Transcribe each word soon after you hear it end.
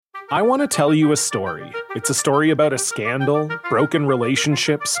I want to tell you a story. It's a story about a scandal, broken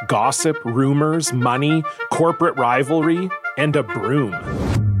relationships, gossip, rumors, money, corporate rivalry, and a broom.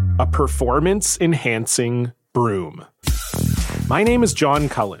 A performance-enhancing broom. My name is John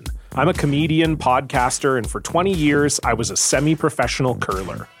Cullen. I'm a comedian, podcaster, and for 20 years, I was a semi-professional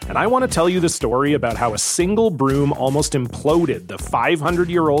curler. And I want to tell you the story about how a single broom almost imploded the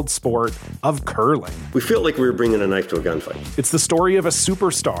 500-year-old sport of curling. We felt like we were bringing a knife to a gunfight. It's the story of a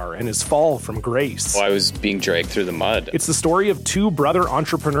superstar and his fall from grace. Well, I was being dragged through the mud. It's the story of two brother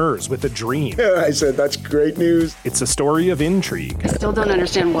entrepreneurs with a dream. I said, that's great news. It's a story of intrigue. I still don't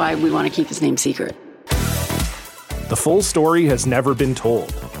understand why we want to keep his name secret. The full story has never been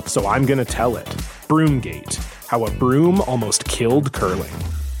told, so I'm going to tell it. Broomgate, how a broom almost killed curling.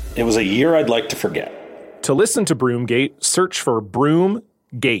 It was a year I'd like to forget. To listen to Broomgate, search for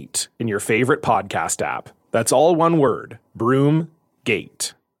Broomgate in your favorite podcast app. That's all one word,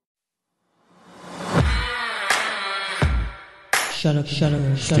 Broomgate. Shut up.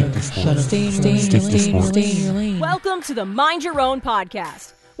 Stay in your lane. Welcome to the Mind Your Own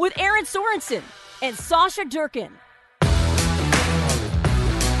podcast with Aaron Sorensen and Sasha Durkin,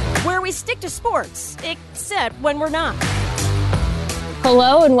 where we stick to sports, except when we're not.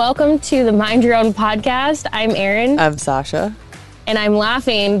 Hello and welcome to the Mind Your Own podcast. I'm Erin. I'm Sasha. And I'm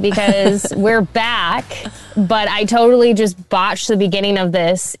laughing because we're back, but I totally just botched the beginning of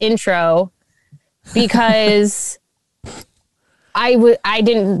this intro because I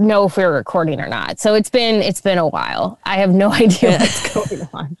didn't know if we were recording or not. So it's been a while. I have no idea what's going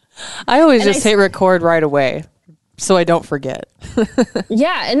on. I always just hit record right away so I don't forget.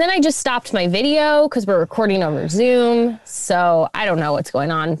 Yeah, and then I just stopped my video because we're recording over Zoom. So I don't know what's going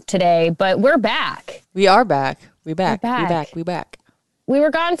on today, but we're back. We are back. We back. We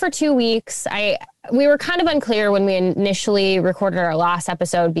were gone for 2 weeks. We were kind of unclear when we initially recorded our last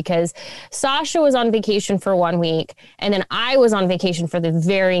episode because Sasha was on vacation for 1 week and then I was on vacation for the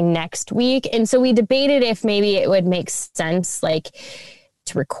very next week. And so we debated if maybe it would make sense, like,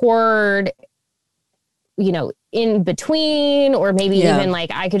 to record, in between, or maybe even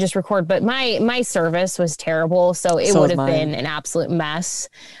like I could just record, but my service was terrible. So it would have been an absolute mess.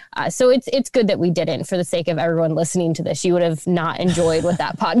 So it's good that we didn't, for the sake of everyone listening to this. You would have not enjoyed what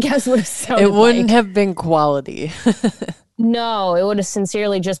that podcast would have sounded like. It wouldn't have been quality. No, it would have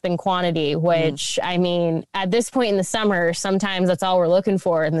sincerely just been quantity, which, I mean, at this point in the summer, sometimes that's all we're looking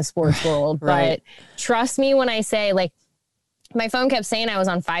for in the sports world. Right. But trust me when I say, like, my phone kept saying I was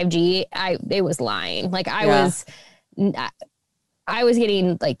on 5G. It was lying. Like I was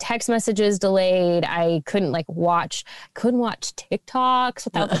getting like text messages delayed. I couldn't watch TikToks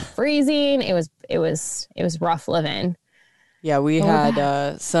without like freezing. It was rough living. Yeah, we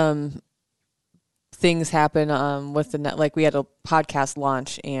had some things happen with the net. Like we had a podcast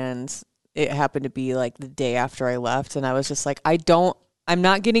launch and it happened to be like the day after I left, and I was just like, I'm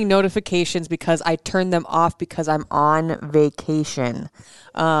not getting notifications because I turned them off because I'm on vacation.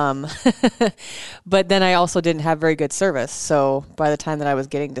 But then I also didn't have very good service. So by the time that I was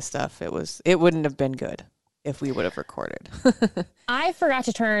getting to stuff, it wouldn't have been good if we would have recorded. I forgot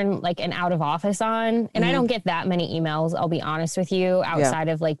to turn like an out of office on, and I don't get that many emails, I'll be honest with you, outside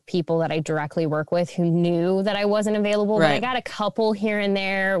of like people that I directly work with who knew that I wasn't available. Right. But I got a couple here and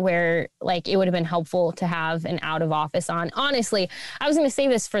there where like it would have been helpful to have an out of office on. Honestly, I was going to say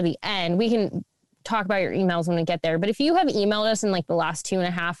this for the end. We can talk about your emails when we get there. But if you have emailed us in like the last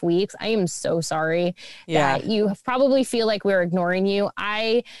 2.5 weeks, I am so sorry that you probably feel like we're ignoring you.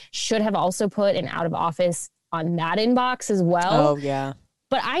 I should have also put an out of office on that inbox as well. Oh, yeah.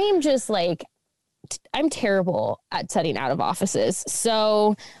 But I am just like, I'm terrible at setting out of offices.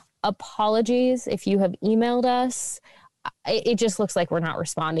 So apologies if you have emailed us. It just looks like we're not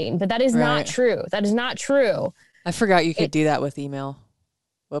responding, but that is not true. That is not true. I forgot you could do that with email.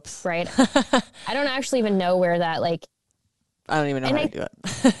 Whoops. Right. I don't actually even know where that I don't even know how to do it.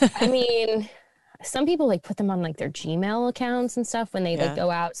 I mean, some people like put them on like their Gmail accounts and stuff when they like go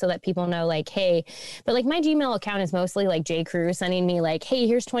out so that people know like, hey, but like my Gmail account is mostly like J. Crew sending me like, hey,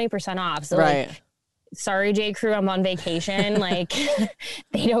 here's 20% off. So like, sorry, J. Crew, I'm on vacation. Like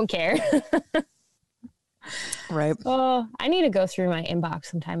they don't care. Right. Oh, I need to go through my inbox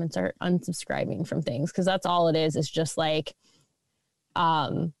sometime and start unsubscribing from things. Cause that's all it is just like,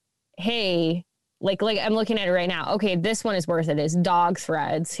 hey, like I'm looking at it right now. Okay, this one is worth it. Is Dog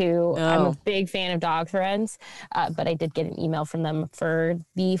Threads, who I'm a big fan of Dog Threads, but I did get an email from them for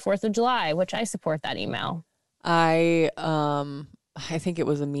the 4th of July, which I support that email. I think it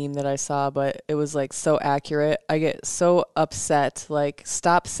was a meme that I saw, but it was like so accurate. I get so upset. Like,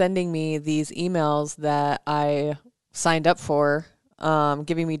 stop sending me these emails that I signed up for.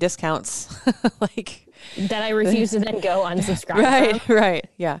 giving me discounts. Like that I refuse to then go unsubscribe. Right.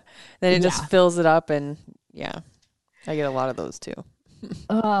 Yeah. Then it just fills it up, and I get a lot of those too.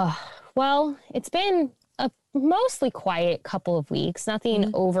 Well, it's been a mostly quiet couple of weeks.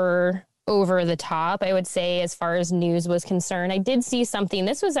 Nothing over the top, I would say, as far as news was concerned. I did see something.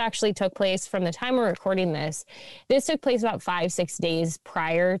 This was actually took place from the time we're recording this. This took place about 5-6 days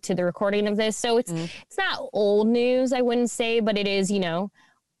prior to the recording of this. So it's not old news, I wouldn't say, but it is,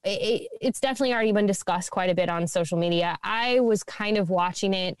 it's definitely already been discussed quite a bit on social media. I was kind of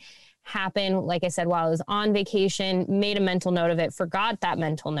watching it happen, like I said, while I was on vacation, made a mental note of it, forgot that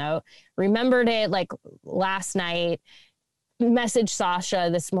mental note, remembered it like last night, messaged Sasha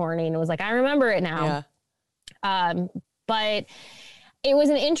this morning and was like, I remember it now. But it was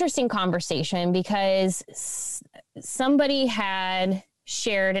an interesting conversation because somebody had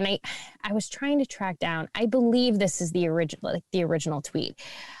shared, and I was trying to track down, I believe this is the original tweet.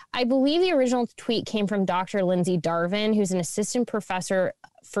 I believe the original tweet came from Dr. Lindsay Darvin, who's an assistant professor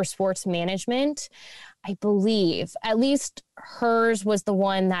for sports management. I believe at least hers was the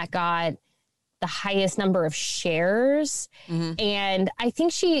one that got the highest number of shares. And I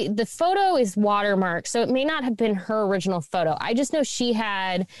think the photo is watermarked, so it may not have been her original photo. I just know she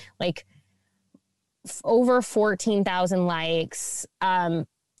had like over 14,000 likes, thousands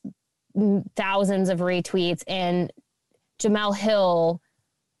of retweets, and Jemele Hill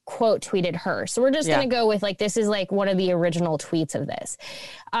quote tweeted her. So we're just going to go with like, this is like one of the original tweets of this.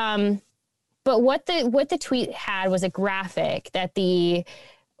 But what the tweet had was a graphic that the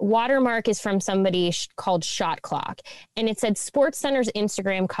watermark is from somebody called Shot Clock. And it said SportsCenter's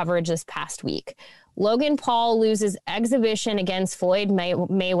Instagram coverage this past week. Logan Paul loses exhibition against Floyd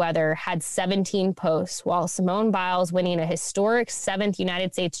Mayweather had 17 posts, while Simone Biles winning a historic 7th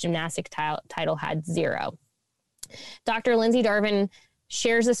United States gymnastics title had 0. Dr. Lindsay Darvin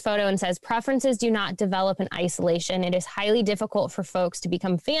shares this photo and says, preferences do not develop in isolation. It is highly difficult for folks to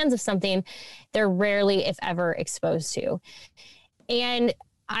become fans of something they're rarely, if ever, exposed to. And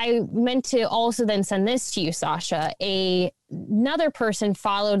I meant to also then send this to you, Sasha. Another person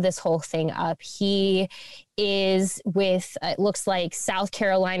followed this whole thing up. He is with, it looks like, South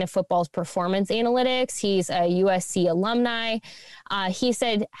Carolina football's performance analytics. He's a USC alumni. He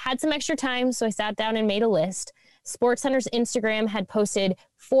said, had some extra time, so I sat down and made a list. SportsCenter's Instagram had posted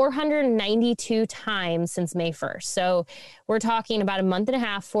 492 times since May 1st. So we're talking about a month and a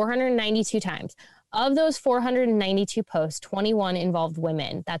half, 492 times. Of those 492 posts, 21 involved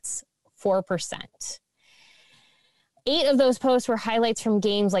women. That's 4%. 8 of those posts were highlights from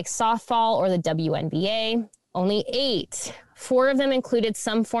games like softball or the WNBA. Only 8. 4 of them included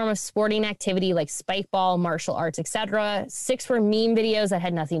some form of sporting activity like spikeball, martial arts, etc. 6 were meme videos that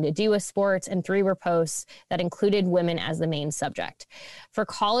had nothing to do with sports, and 3 were posts that included women as the main subject. For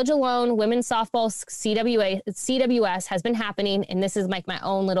college alone, women's softball CWS has been happening, and this is like my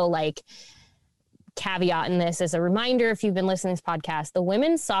own little caveat in this as a reminder, if you've been listening to this podcast, the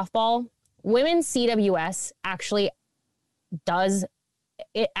women's CWS actually does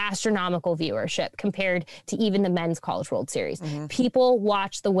astronomical viewership compared to even the men's College World Series. People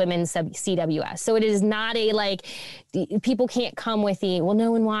watch the women's CWS. So it is not people can't come with well,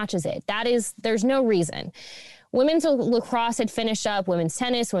 no one watches it. There's no reason. Women's lacrosse had finished up, women's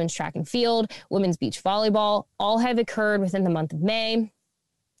tennis, women's track and field, women's beach volleyball, all have occurred within the month of May.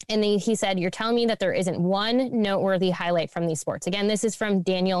 And he said, you're telling me that there isn't one noteworthy highlight from these sports. Again, this is from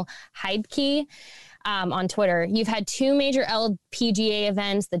Daniel Heidke on Twitter. You've had 2 major LPGA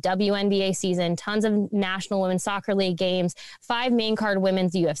events, the WNBA season, tons of National Women's Soccer League games, 5 main card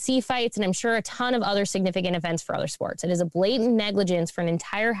women's UFC fights, and I'm sure a ton of other significant events for other sports. It is a blatant negligence for an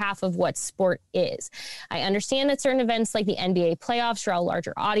entire half of what sport is. I understand that certain events like the NBA playoffs draw a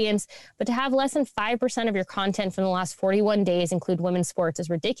larger audience, but to have less than 5% of your content from the last 41 days include women's sports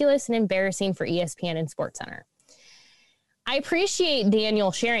is ridiculous and embarrassing for ESPN and SportsCenter. I appreciate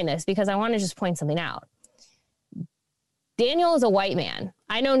Daniel sharing this because I want to just point something out. Daniel is a white man.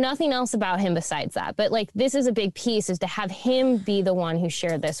 I know nothing else about him besides that, but this is a big piece, is to have him be the one who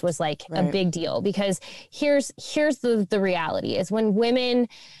shared this was a big deal, because here's the reality is when women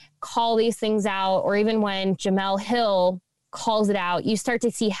call these things out, or even when Jemele Hill calls it out, you start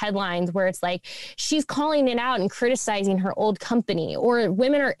to see headlines where it's like she's calling it out and criticizing her old company, or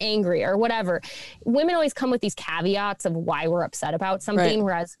women are angry or whatever. Women always come with these caveats of why we're upset about something,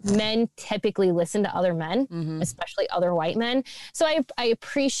 whereas men typically listen to other men, especially other white men. So I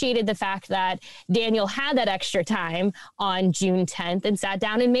appreciated the fact that Daniel had that extra time on June 10th and sat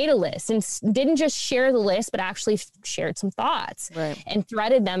down and made a list, and didn't just share the list, but actually shared some thoughts and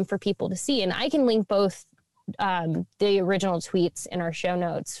threaded them for people to see. And I can link both the original tweets in our show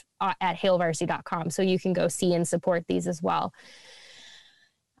notes at hailvarsity.com, so you can go see and support these as well.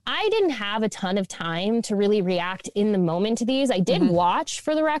 I didn't have a ton of time to really react in the moment to these. I did watch,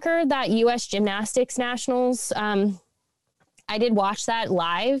 for the record, that U.S. Gymnastics Nationals. I did watch that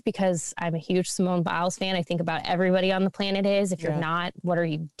live because I'm a huge Simone Biles fan. I think about everybody on the planet is. If you're not, what are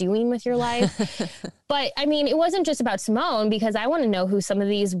you doing with your life? But I mean, it wasn't just about Simone, because I want to know who some of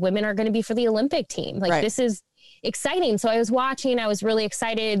these women are going to be for the Olympic team. Like, this is exciting. So I was watching, I was really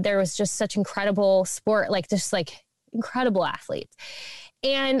excited. There was just such incredible sport, like just like incredible athletes.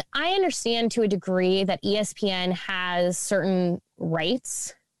 And I understand to a degree that ESPN has certain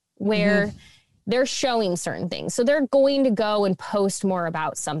rights where they're showing certain things. So they're going to go and post more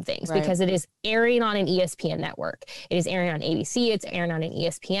about some things because it is airing on an ESPN network. It is airing on ABC. It's airing on an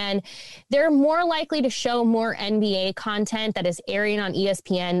ESPN. They're more likely to show more NBA content that is airing on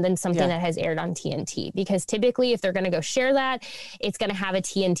ESPN than something that has aired on TNT. Because typically, if they're going to go share that, it's going to have a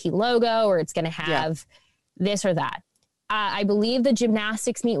TNT logo, or it's going to have this or that. I believe the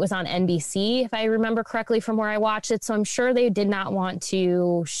gymnastics meet was on NBC, if I remember correctly from where I watched it. So I'm sure they did not want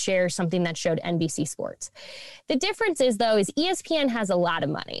to share something that showed NBC Sports. The difference is, though, is ESPN has a lot of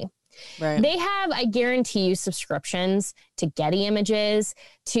money. Right. They have, I guarantee you, subscriptions to Getty Images,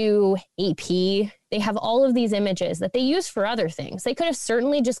 to AP. They have all of these images that they use for other things. They could have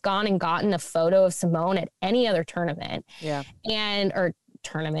certainly just gone and gotten a photo of Simone at any other tournament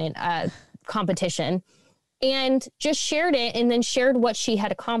competition, and just shared it, and then shared what she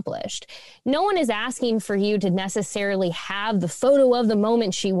had accomplished. No one is asking for you to necessarily have the photo of the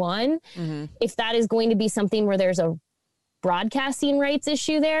moment she won, if that is going to be something where there's a broadcasting rights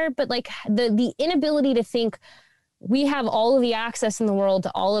issue there. But like the inability to think, we have all of the access in the world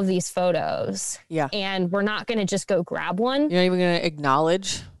to all of these photos, and we're not going to just go grab one. You're not even going to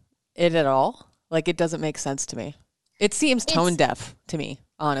acknowledge it at all? Like, it doesn't make sense to me. It seems tone deaf to me,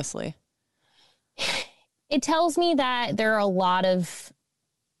 honestly. It tells me that there are a lot of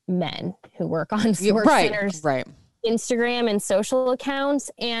men who work on sports centers, Instagram and social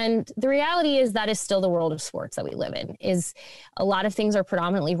accounts. And the reality is that is still the world of sports that we live in. Is a lot of things are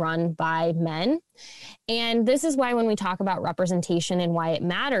predominantly run by men. And this is why when we talk about representation and why it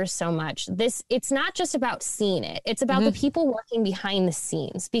matters so much, it's not just about seeing it. It's about the people working behind the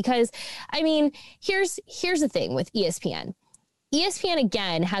scenes. Because, I mean, here's the thing with ESPN. ESPN,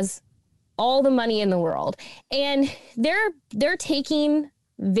 again, has all the money in the world, and they're taking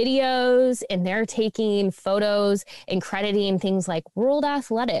videos and they're taking photos and crediting things like World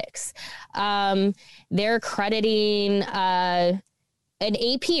Athletics. They're crediting an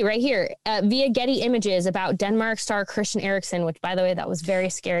AP right here via Getty Images about Denmark star Christian Eriksen, which, by the way, that was very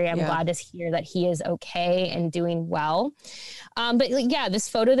scary. I'm glad to hear that he is okay and doing well. But this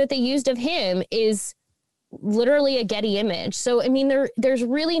photo that they used of him is literally a Getty image. So, I mean, there's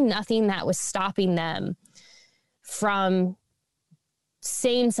really nothing that was stopping them from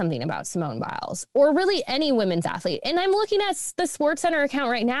saying something about Simone Biles or really any women's athlete. And I'm looking at the SportsCenter account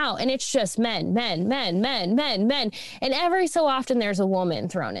right now, and it's just men. And every so often there's a woman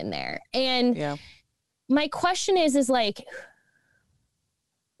thrown in there. And my question is like,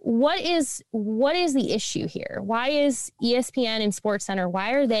 what is the issue here? Why is ESPN and SportsCenter,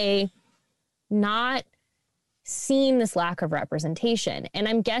 why are they not seeing this lack of representation? And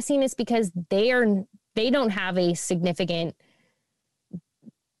I'm guessing it's because they don't have a significant,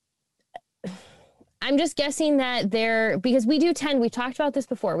 I'm just guessing that because we've talked about this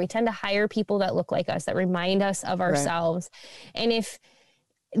before, we tend to hire people that look like us, that remind us of ourselves. And if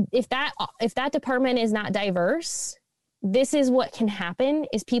that department is not diverse, this is what can happen,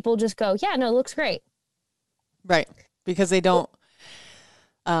 is people just go, yeah, no, it looks great. Right. Because they don't,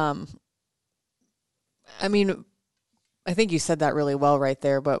 I mean, I think you said that really well right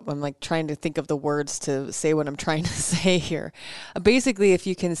there, but I'm like trying to think of the words to say what I'm trying to say here. Basically, if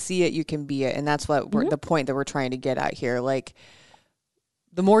you can see it, you can be it. And that's what the point that we're trying to get at here. Like,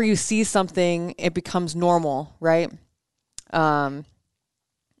 the more you see something, it becomes normal, right?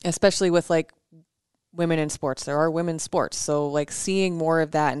 Especially with like women in sports. There are women's sports. So like seeing more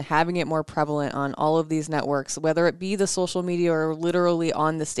of that and having it more prevalent on all of these networks, whether it be the social media or literally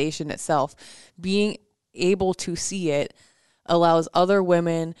on the station itself, being able to see it allows other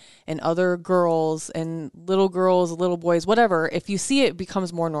women and other girls, little boys, whatever. If you see it, it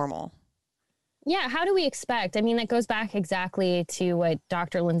becomes more normal. Yeah. How do we expect? I mean, that goes back exactly to what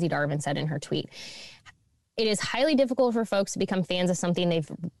Dr. Lindsay Darvin said in her tweet. It is highly difficult for folks to become fans of something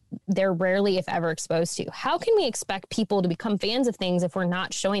they're rarely, if ever, exposed to. How can we expect people to become fans of things if we're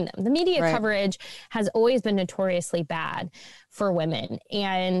not showing them? The media coverage has always been notoriously bad for women.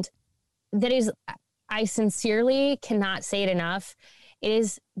 And that is, I sincerely cannot say it enough. It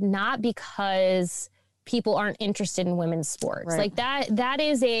is not because people aren't interested in women's sports. Right. Like that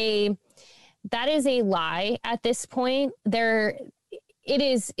is a lie at this point. It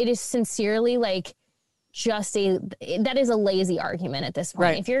is sincerely like that is a lazy argument at this point.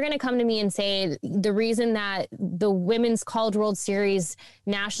 Right. If you're going to come to me and say the reason that the Women's College World Series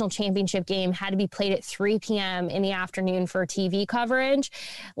national championship game had to be played at 3 p.m. in the afternoon for TV coverage,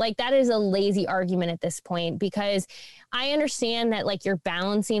 like that is a lazy argument at this point, because I understand that like you're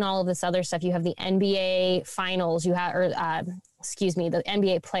balancing all of this other stuff. You have the NBA finals, the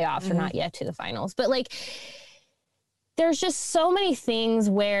NBA playoffs are not yet to the finals, but like, there's just so many things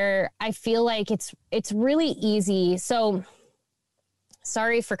where I feel like it's really easy. So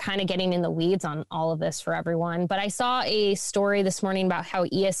sorry for kind of getting in the weeds on all of this for everyone, but I saw a story this morning about how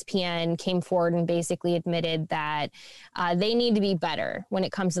ESPN came forward and basically admitted that they need to be better when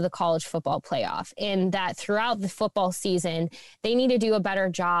it comes to the college football playoff, and that throughout the football season, they need to do a better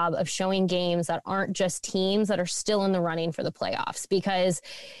job of showing games that aren't just teams that are still in the running for the playoffs. Because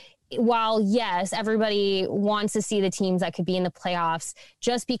while, yes, everybody wants to see the teams that could be in the playoffs,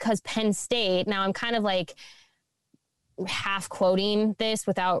 just because Penn State, now I'm kind of like half quoting this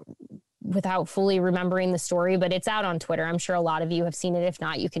without fully remembering the story, but it's out on Twitter. I'm sure a lot of you have seen it. If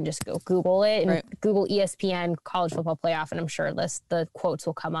not, you can just go Google it and Google ESPN college football playoff, and I'm sure the quotes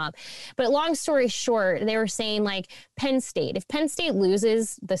will come up. But long story short, they were saying like Penn State, if Penn State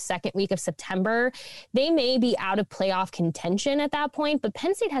loses the second week of September, they may be out of playoff contention at that point, but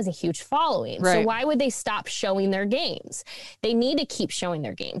Penn State has a huge following. Right. So why would they stop showing their games? They need to keep showing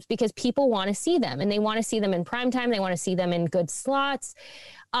their games because people want to see them, and they want to see them in primetime. They want to see them in good slots.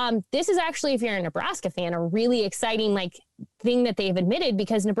 This is actually, if you're a Nebraska fan, a really exciting like thing that they've admitted,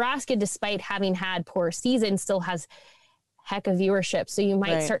 because Nebraska, despite having had poor season, still has heck of viewership. So you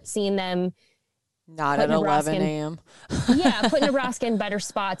might start seeing them not at 11 a.m. Put Nebraska in better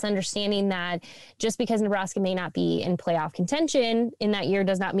spots, understanding that just because Nebraska may not be in playoff contention in that year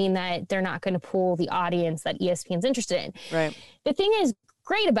does not mean that they're not going to pull the audience that ESPN's interested in. Right. The thing is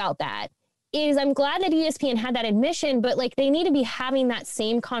great about that is I'm glad that ESPN had that admission, but like they need to be having that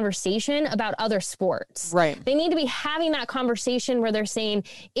same conversation about other sports. Right. They need to be having that conversation where they're saying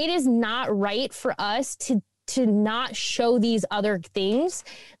it is not right for us to not show these other things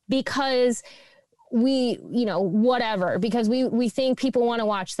because because we think people want to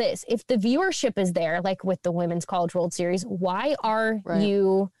watch this. If the viewership is there, like with the Women's College World Series, why are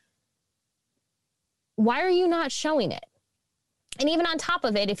you not showing it? And even on top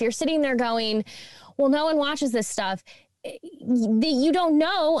of it, if you're sitting there going, well, no one watches this stuff, you don't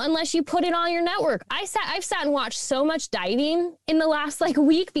know unless you put it on your network. I've sat and watched so much diving in the last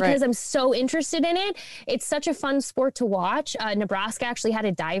week because I'm so interested in it. It's such a fun sport to watch. Nebraska actually had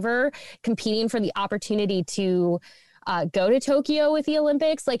a diver competing for the opportunity to go to Tokyo with the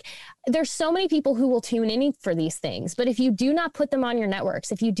Olympics. Like, there's so many people who will tune in for these things, but if you do not put them on your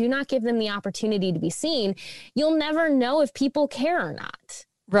networks, if you do not give them the opportunity to be seen, you'll never know if people care or not.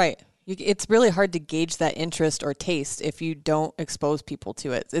 Right. It's really hard to gauge that interest or taste if you don't expose people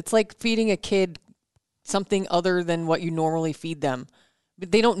to it. It's like feeding a kid something other than what you normally feed them.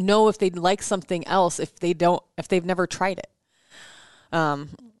 But they don't know if they'd like something else if they've never tried it. I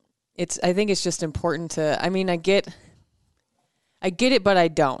think it's just important to, I get it, but I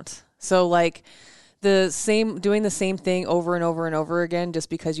don't. So like doing the same thing over and over and over again,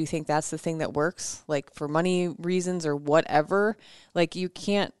 just because you think that's the thing that works, like for money reasons or whatever, like you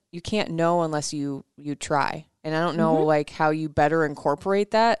can't know unless you try. And I don't know like how you better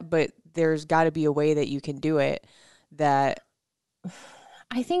incorporate that, but there's got to be a way that you can do it that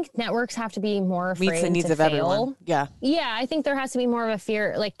I think networks have to be more afraid meets the needs to of fail. everyone. Yeah. Yeah, I think there has to be more of a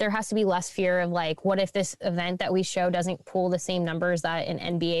fear, like there has to be less fear of like, what if this event that we show doesn't pull the same numbers that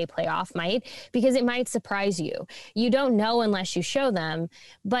an NBA playoff might, because it might surprise you. You don't know unless you show them,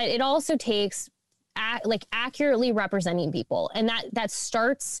 but it also takes accurately representing people. And that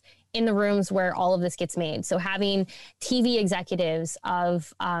starts in the rooms where all of this gets made. So having TV executives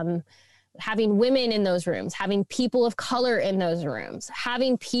of, having women in those rooms, having people of color in those rooms,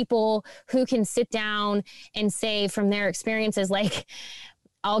 having people who can sit down and say from their experiences, like,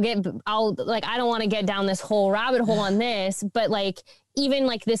 I don't want to get down this whole rabbit hole on this, but like, even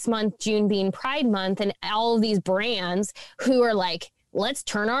like this month, June being Pride Month, and all of these brands who are like, let's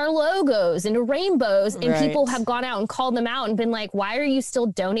turn our logos into rainbows. And people have gone out and called them out and been like, why are you still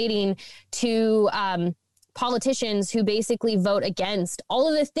donating to politicians who basically vote against all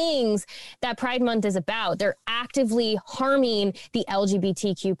of the things that Pride Month is about. They're actively harming the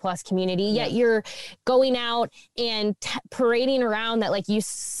LGBTQ plus community, yet you're going out and parading around that like you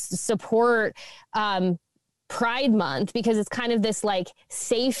support Pride Month, because it's kind of this like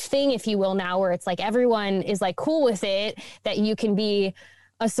safe thing, if you will, now, where it's like everyone is like cool with it, that you can be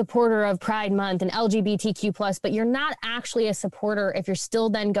a supporter of Pride Month and LGBTQ plus, but you're not actually a supporter if you're still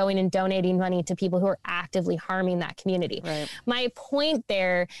then going and donating money to people who are actively harming that community. Right. My point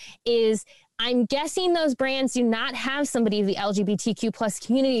there is, I'm guessing those brands do not have somebody of the LGBTQ plus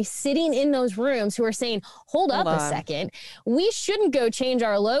community sitting in those rooms who are saying, hold up a second, we shouldn't go change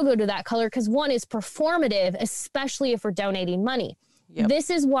our logo to that color because one is performative, especially if we're donating money. Yep. This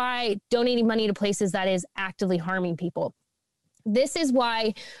is why donating money to places that is actively harming people. This is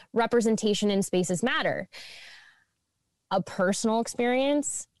why representation in spaces matter. A personal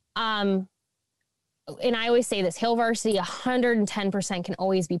experience, and I always say this, Hail Varsity 110% can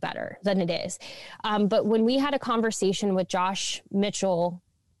always be better than it is. But when we had a conversation with Josh Mitchell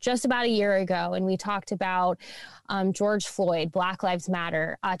just about a year ago, and we talked about George Floyd, Black Lives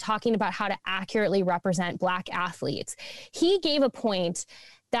Matter, talking about how to accurately represent Black athletes, he gave a point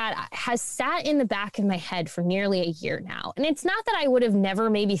that has sat in the back of my head for nearly a year now. And it's not that I would have never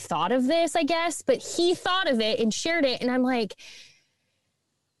maybe thought of this, I guess, but he thought of it and shared it. And I'm like,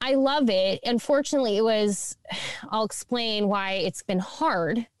 I love it. Unfortunately, I'll explain why it's been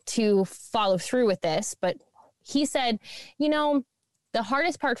hard to follow through with this. But he said, the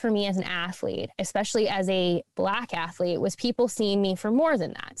hardest part for me as an athlete, especially as a Black athlete, was people seeing me for more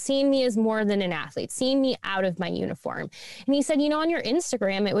than that, seeing me as more than an athlete, seeing me out of my uniform. And he said, on your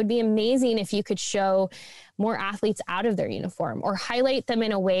Instagram, it would be amazing if you could show more athletes out of their uniform or highlight them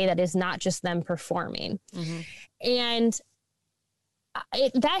in a way that is not just them performing. Mm-hmm. And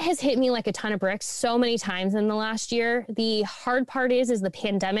that has hit me like a ton of bricks so many times in the last year. The hard part is the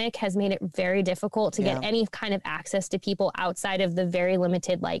pandemic has made it very difficult to get any kind of access to people outside of the very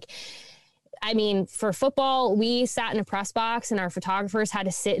limited, for football, we sat in a press box and our photographers had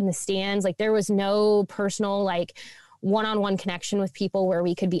to sit in the stands. Like, there was no personal, one-on-one connection with people where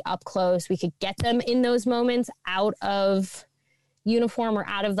we could be up close. We could get them in those moments out of uniform or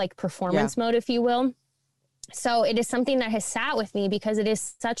out of performance mode, if you will. So it is something that has sat with me because it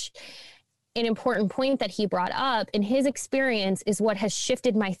is such an important point that he brought up, and his experience is what has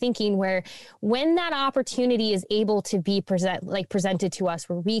shifted my thinking, where when that opportunity is able to be presented to us,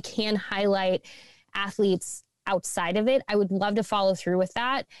 where we can highlight athletes outside of it, I would love to follow through with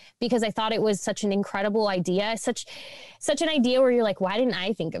that, because I thought it was such an incredible idea, such an idea where you're like, why didn't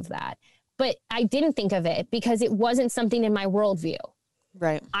I think of that? But I didn't think of it because it wasn't something in my worldview.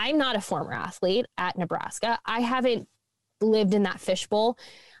 Right. I'm not a former athlete at Nebraska. I haven't lived in that fishbowl.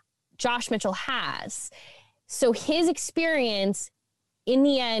 Josh Mitchell has. So his experience in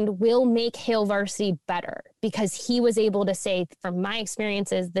the end will make Hail Varsity better because he was able to say, from my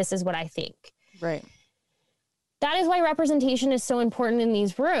experiences, this is what I think. Right. That is why representation is so important in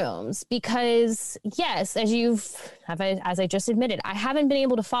these rooms, because yes, as I just admitted, I haven't been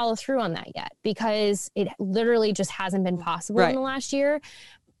able to follow through on that yet because it literally just hasn't been possible in the last year.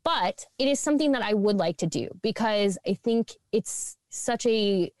 But it is something that I would like to do because I think it's such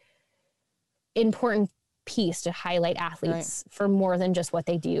a important piece to highlight athletes for more than just what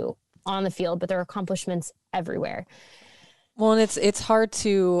they do on the field, but their accomplishments everywhere. Well, and it's hard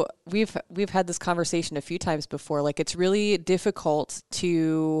to, we've had this conversation a few times before. It's really difficult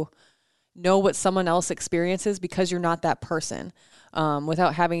to know what someone else experiences because you're not that person,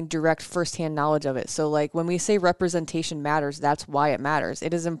 without having direct firsthand knowledge of it. So when we say representation matters, that's why it matters.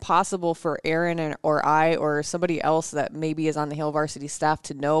 It is impossible for Aaron or I or somebody else that maybe is on the Hail Varsity staff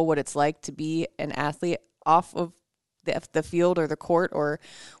to know what it's like to be an athlete off of the field or the court or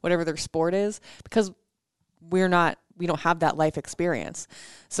whatever their sport is, because we don't have that life experience.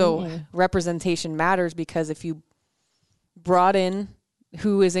 So representation matters, because if you brought in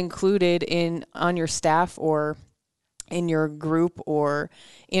who is included on your staff or in your group or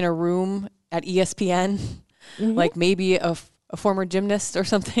in a room at ESPN, maybe a former gymnast or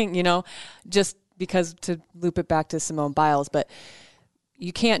something, just because, to loop it back to Simone Biles, but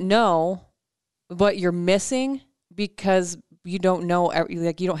you can't know what you're missing because you don't know,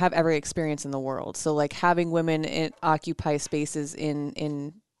 you don't have every experience in the world. So having women occupy spaces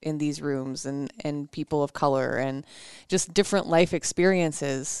in these rooms and people of color and just different life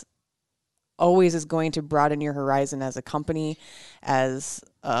experiences always is going to broaden your horizon as a company, as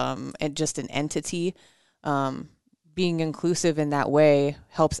and just an entity. Being inclusive in that way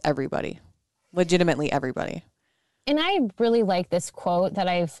helps everybody, legitimately everybody. And I really like this quote that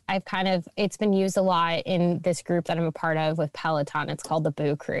I've it's been used a lot in this group that I'm a part of with Peloton. It's called the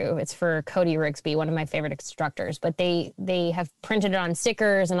Boo Crew. It's for Cody Rigsby, one of my favorite instructors, but they have printed it on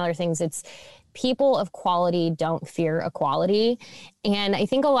stickers and other things. It's people of quality don't fear equality. And I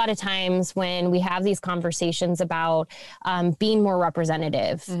think a lot of times when we have these conversations about being more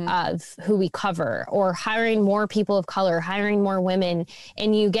representative of who we cover, or hiring more people of color, hiring more women,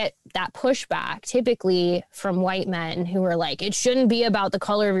 and you get that pushback typically from white men who are like, it shouldn't be about the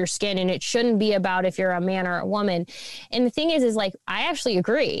color of your skin, and it shouldn't be about if you're a man or a woman. And the thing is like, I actually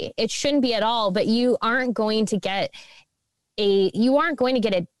agree. It shouldn't be at all, but you aren't going to get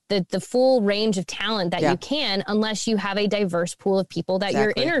the full range of talent that you can unless you have a diverse pool of people that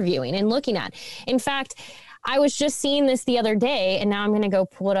you're interviewing and looking at. In fact, I was just seeing this the other day, and now I'm going to go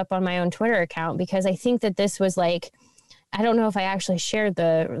pull it up on my own Twitter account, because I think that this was like, I don't know if I actually shared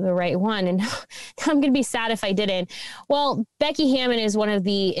the right one, and I'm going to be sad if I didn't. Well, Becky Hammon is one of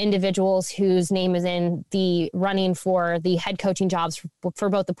the individuals whose name is in the running for the head coaching jobs for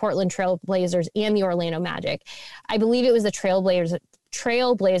both the Portland Trail Blazers and the Orlando Magic. I believe it was the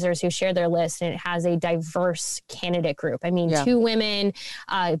Trailblazers who shared their list, and it has a diverse candidate group. I mean, 2 women,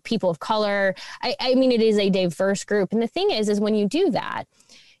 people of color. I mean, it is a diverse group. And the thing is when you do that,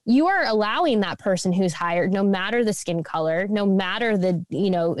 you are allowing that person who's hired, no matter the skin color, no matter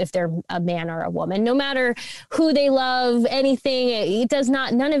if they're a man or a woman, no matter who they love, anything,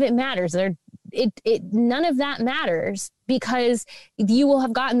 none of it matters. None of that matters, because you will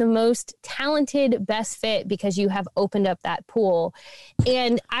have gotten the most talented, best fit, because you have opened up that pool.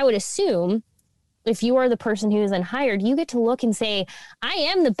 And I would assume if you are the person who is then hired, you get to look and say, I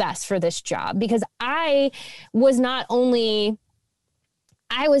am the best for this job, because I was not only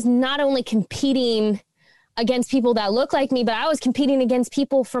competing against people that look like me, but I was competing against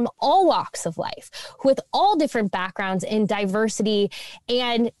people from all walks of life with all different backgrounds and diversity.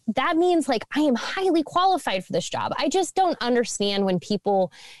 And that means like I am highly qualified for this job. I just don't understand when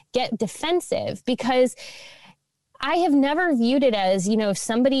people get defensive, because I have never viewed it as, why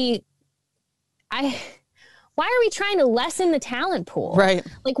are we trying to lessen the talent pool? Right.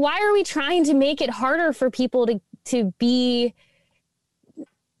 Like, why are we trying to make it harder for people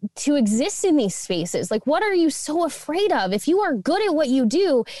to exist in these spaces? Like, what are you so afraid of? If you are good at what you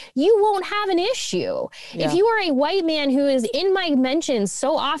do, you won't have an issue. Yeah. If you are a white man who is in my mentions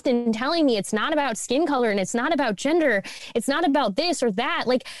so often telling me it's not about skin color and it's not about gender, it's not about this or that,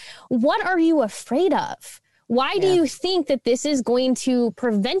 like, what are you afraid of? Why do you think that this is going to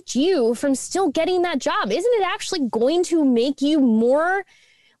prevent you from still getting that job? Isn't it actually going to make you more?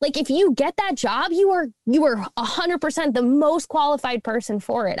 Like, if you get that job, you are 100% the most qualified person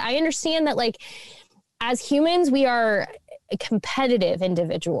for it. I understand that, like, as humans, we are competitive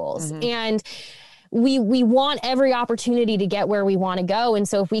individuals, and we want every opportunity to get where we want to go. And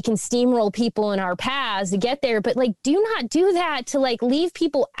so if we can steamroll people in our paths to get there, but like, do not do that to like leave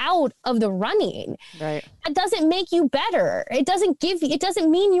people out of the running. Right. That doesn't make you better. It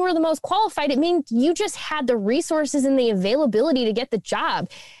doesn't mean you are the most qualified. It means you just had the resources and the availability to get the job.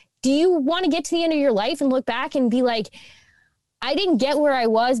 Do you want to get to the end of your life and look back and be like, I didn't get where I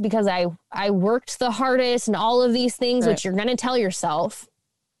was because I worked the hardest and all of these things, which you're going to tell yourself.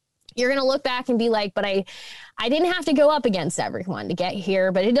 You're going to look back and be like, but I didn't have to go up against everyone to get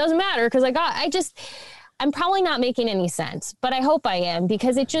here, but it doesn't matter because I'm probably not making any sense, but I hope I am,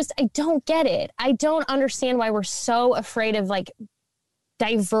 because I don't get it. I don't understand why we're so afraid of like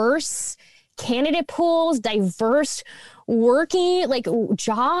diverse candidate pools, diverse working, like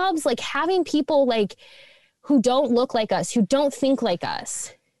jobs, like having people like who don't look like us, who don't think like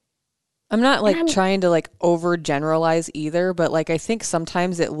us. I'm not like trying to like overgeneralize either, but like I think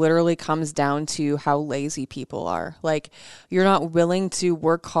sometimes it literally comes down to how lazy people are. Like, you're not willing to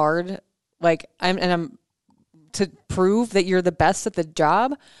work hard. Like, I'm to prove that you're the best at the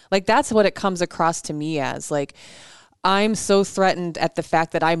job. Like, that's what it comes across to me as. Like, I'm so threatened at the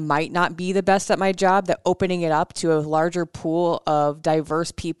fact that I might not be the best at my job that opening it up to a larger pool of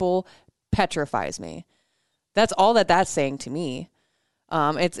diverse people petrifies me. That's all that's saying to me.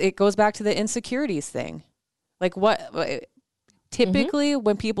 It goes back to the insecurities thing. Like, typically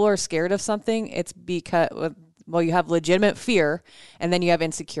when people are scared of something, it's because, well, you have legitimate fear and then you have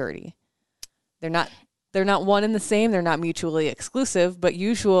insecurity. They're not one and the same. They're not mutually exclusive, but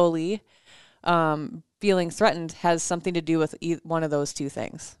usually, feeling threatened has something to do with one of those two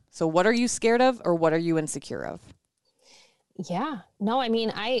things. So what are you scared of, or what are you insecure of? Yeah, no, I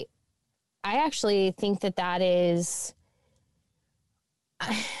mean, I actually think that is,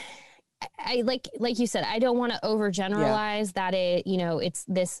 I I like you said, I don't want to overgeneralize that it's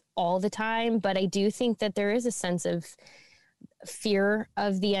this all the time, but I do think that there is a sense of fear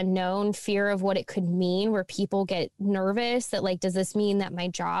of the unknown, fear of what it could mean, where people get nervous that like, does this mean that my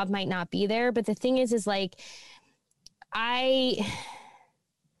job might not be there? But the thing is like, I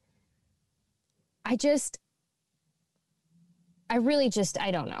don't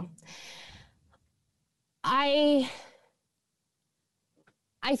know.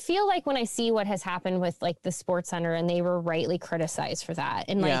 I feel like when I see what has happened with like the Sports Center, and they were rightly criticized for that.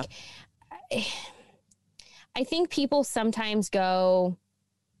 And like, I think people sometimes go,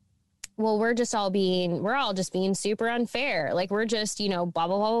 well, we're all just being super unfair. Like we're just, blah, blah,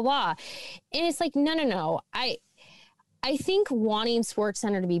 blah, blah, blah. And it's like, no. I think wanting Sports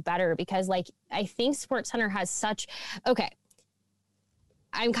Center to be better, because like, I think Sports Center has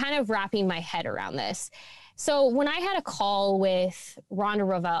I'm kind of wrapping my head around this. So when I had a call with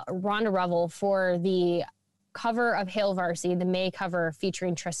Rhonda Revel for the cover of Hail Varsity, the May cover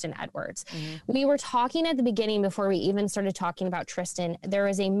featuring Tristan Edwards, we were talking at the beginning before we even started talking about Tristan. There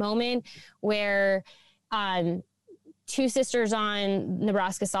was a moment where two sisters on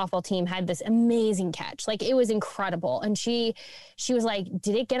Nebraska softball team had this amazing catch. Like it was incredible. And she was like,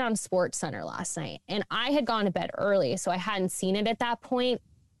 did it get on Sports Center last night? And I had gone to bed early, so I hadn't seen it at that point.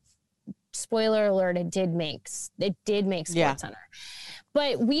 Spoiler alert, it did make Sports Center.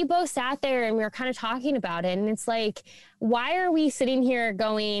 But we both sat there and we were kind of talking about it. And it's like, why are we sitting here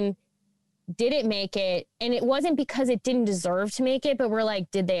going, did it make it? And it wasn't because it didn't deserve to make it, but we're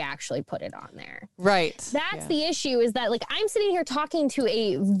like, did they actually put it on there? Right. That's the issue, is that like, I'm sitting here talking to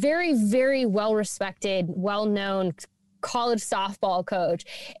a very, very well-respected, well-known college softball coach,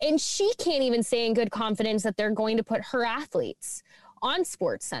 and she can't even say in good confidence that they're going to put her athletes on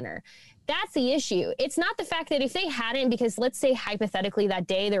Sports Center. That's the issue. It's not the fact that if they hadn't, because let's say hypothetically that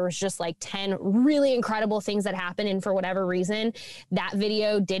day there was just like 10 really incredible things that happened, and for whatever reason that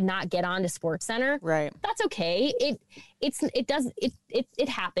video did not get onto Sports Center. Right. That's okay. It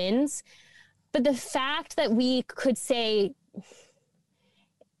happens. But the fact that we could say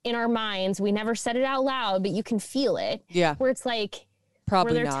in our minds, we never said it out loud, but you can feel it. Yeah. Where it's like,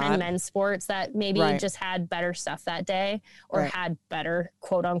 probably were there not 10 men's sports that maybe just had better stuff that day, or had better,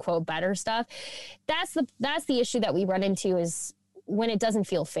 quote unquote, better stuff? That's the issue that we run into, is when it doesn't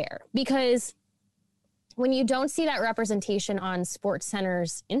feel fair. Because when you don't see that representation on Sports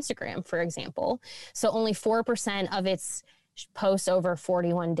Center's Instagram, for example, so only 4% of its posts over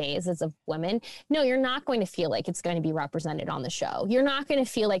 41 days is of women. No, you're not going to feel like it's going to be represented on the show. You're not going to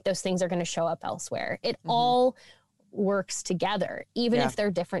feel like those things are going to show up elsewhere. It all works together, even if they're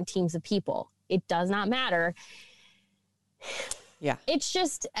different teams of people. It does not matter. Yeah. It's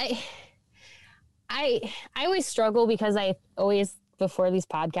just, I always struggle, because I always, before these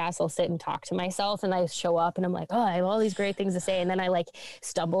podcasts, I'll sit and talk to myself, and I show up and I'm like, oh, I have all these great things to say. And then I like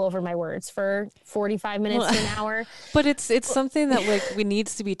stumble over my words for 45 minutes to an hour. But it's something that like we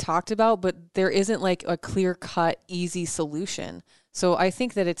needs to be talked about, but there isn't like a clear cut, easy solution. So I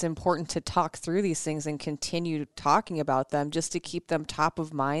think that it's important to talk through these things and continue talking about them, just to keep them top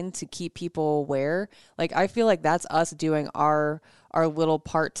of mind, to keep people aware. Like, I feel like that's us doing our little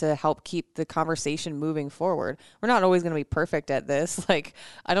part to help keep the conversation moving forward. We're not always going to be perfect at this. Like,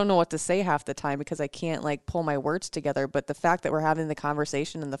 I don't know what to say half the time because I can't like pull my words together. But the fact that we're having the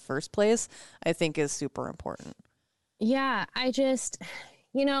conversation in the first place, I think is super important. Yeah, I just,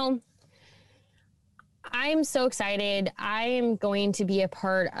 I'm so excited. I am going to be a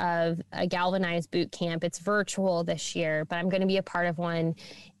part of a Galvanize boot camp. It's virtual this year, but I'm going to be a part of one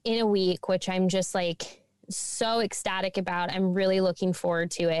in a week, which I'm just like so ecstatic about. I'm really looking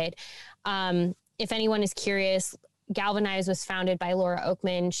forward to it. If anyone is curious, Galvanize was founded by Laura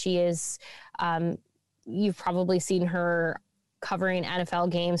Oakman. She is, you've probably seen her covering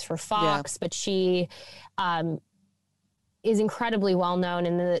NFL games for Fox, but she, is incredibly well known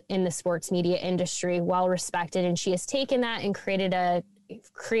in the sports media industry, well respected, and she has taken that and created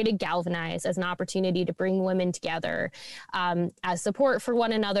Galvanize as an opportunity to bring women together as support for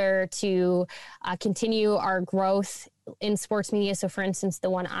one another, to continue our growth in sports media. So, for instance,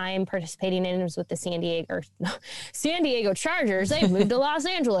 the one I'm participating in is with the San Diego Chargers. They've moved to Los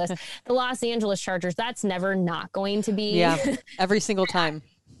Angeles. The Los Angeles Chargers. That's never not going to be. Yeah, every single time.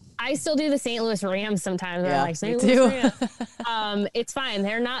 I still do the St. Louis Rams sometimes. Yeah, I'm like, St. Louis Rams. It's fine.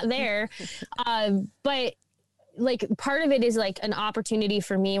 They're not there. But like part of it is like an opportunity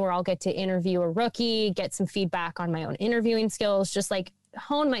for me where I'll get to interview a rookie, get some feedback on my own interviewing skills, just like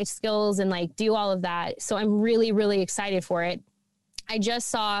hone my skills and like do all of that. So I'm really, really excited for it. I just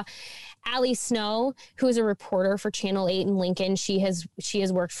saw Allie Snow, who is a reporter for Channel 8 in Lincoln. She has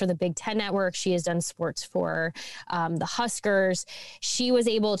worked for the Big Ten Network. She has done sports for the Huskers. She was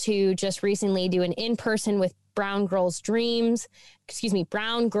able to just recently do an in-person with Brown Girls Dream,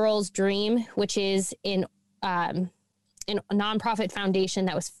 which is in a nonprofit foundation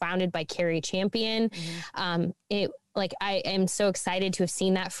that was founded by Carrie Champion. I am so excited to have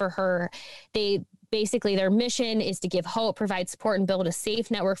seen that for her. Basically, their mission is to give hope, provide support, and build a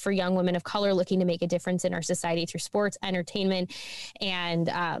safe network for young women of color looking to make a difference in our society through sports, entertainment, and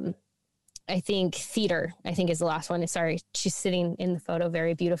I think theater, is the last one. Sorry, she's sitting in the photo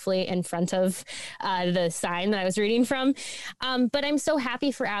very beautifully in front of the sign that I was reading from. But I'm so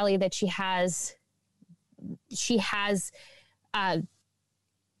happy for Allie that she has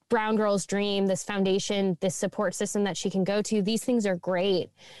Brown Girls Dream, this foundation, this support system that she can go to. These things are great.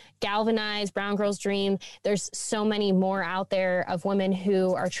 Galvanize, Brown Girls Dream. There's so many more out there of women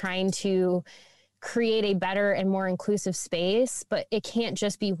who are trying to create a better and more inclusive space, but it can't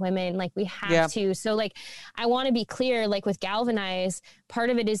just be women. Like, we have to. So like, I want to be clear, like with Galvanize,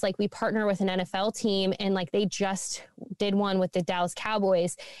 part of it is like we partner with an NFL team, and like they just did one with the Dallas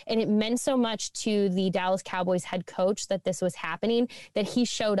Cowboys, and it meant so much to the Dallas Cowboys head coach that this was happening, that he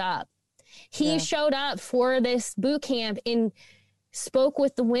showed up. He showed up for this boot camp and spoke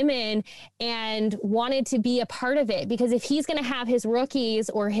with the women and wanted to be a part of it, because if he's going to have his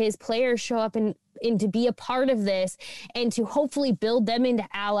rookies or his players show up and to be a part of this and to hopefully build them into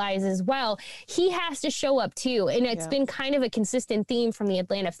allies as well, he has to show up too. And it's been kind of a consistent theme from the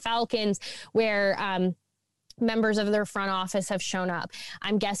Atlanta Falcons, where members of their front office have shown up.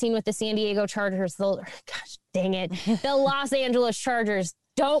 I'm guessing with the San Diego Chargers, the Los Angeles Chargers.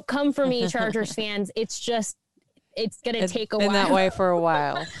 Don't come for me, Chargers fans. It's going to take a while. Been that way for a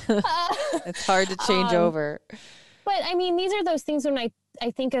while. It's hard to change over. But I mean, these are those things when I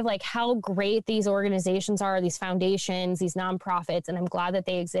think of like how great these organizations are, these foundations, these nonprofits, and I'm glad that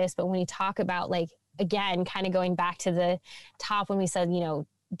they exist. But when you talk about, like, again, kind of going back to the top when we said,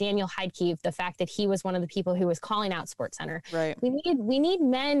 Daniel Heidke, the fact that he was one of the people who was calling out SportsCenter. Right. We need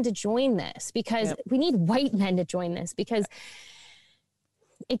men to join this, because we need white men to join this, because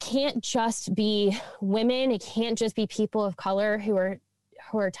it can't just be women. It can't just be people of color who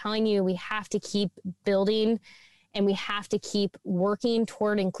are telling you we have to keep building and we have to keep working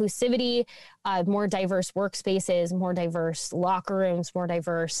toward inclusivity, more diverse workspaces, more diverse locker rooms, more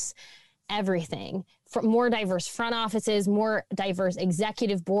diverse everything, more diverse front offices, more diverse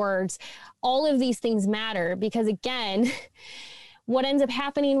executive boards. All of these things matter, because again, what ends up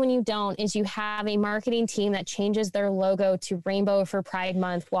happening when you don't is you have a marketing team that changes their logo to rainbow for Pride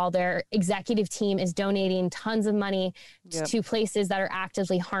Month, while their executive team is donating tons of money to places that are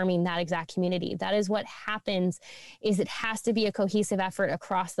actively harming that exact community. That is what happens. Is it has to be a cohesive effort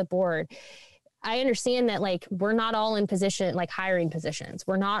across the board. I understand that, like, we're not all in position, like hiring positions.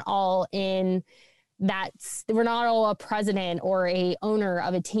 We're not all in we're not all a president or a owner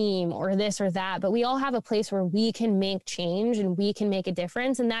of a team or this or that, but we all have a place where we can make change and we can make a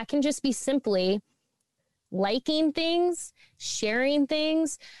difference. And that can just be simply liking things, sharing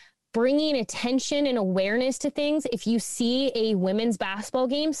things, bringing attention and awareness to things. If you see a women's basketball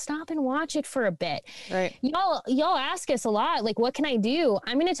game, stop and watch it for a bit. Right. Y'all ask us a lot, like, what can I do?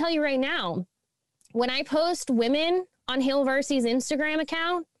 I'm going to tell you right now, when I post women on Hail Varsity's Instagram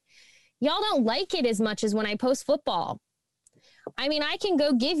account, y'all don't like it as much as when I post football. I mean, I can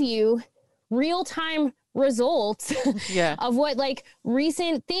go give you real-time results of what, like,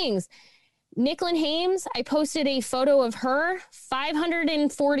 recent things. Nicklin Hames, I posted a photo of her,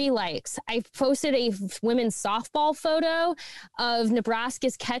 540 likes. I posted a women's softball photo of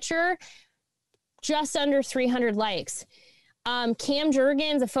Nebraska's catcher, just under 300 likes. Cam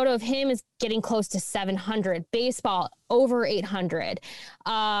Jurgens, a photo of him is getting close to 700. Baseball, over 800.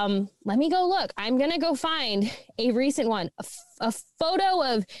 Let me go look. I'm going to go find a recent one. A photo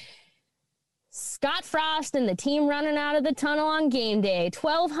of Scott Frost and the team running out of the tunnel on game day.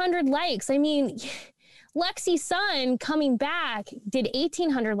 1,200 likes. I mean, Lexi Sun coming back did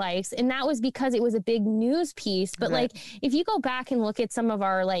 1,800 likes, and that was because it was a big news piece. But like, if you go back and look at some of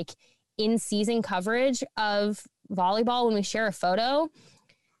our like in-season coverage of volleyball, when we share a photo,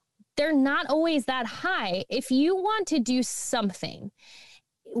 they're not always that high. If you want to do something,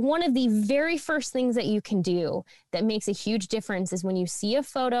 one of the very first things that you can do that makes a huge difference is when you see a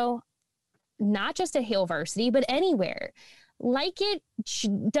photo, not just at Hail Varsity, but anywhere, like it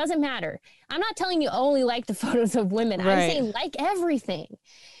doesn't matter. I'm not telling you only like the photos of women. I'm saying like everything.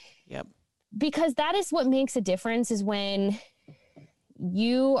 Yep. Because that is what makes a difference, is when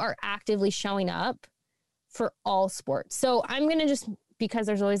you are actively showing up for all sports. So I'm going to just, because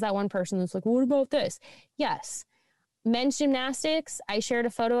there's always that one person that's like, what about this? Yes. Men's gymnastics, I shared a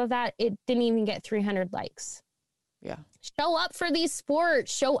photo of that. It didn't even get 300 likes. Yeah. Show up for these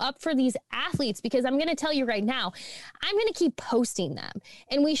sports, show up for these athletes, because I'm going to tell you right now, I'm going to keep posting them,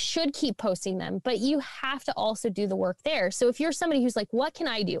 and we should keep posting them, but you have to also do the work there. So if you're somebody who's like, what can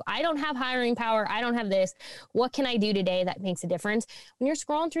I do? I don't have hiring power. I don't have this. What can I do today that makes a difference? When you're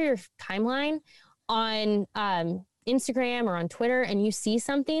scrolling through your timeline on Instagram or on Twitter and you see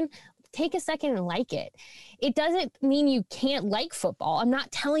something, take a second and like it. It doesn't mean you can't like football. I'm not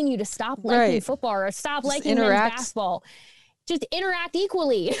telling you to stop liking football or stop just liking men's basketball. Just interact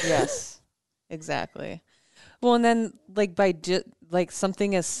equally. Yes, exactly. Well, and then like by like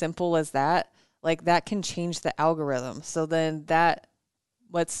something as simple as that, like that can change the algorithm. So then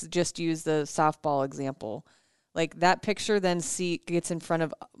let's just use the softball example. Like that picture then gets in front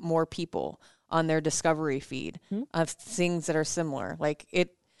of more people on their discovery feed of things that are similar. Like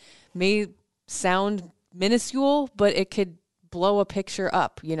it may sound minuscule, but it could blow a picture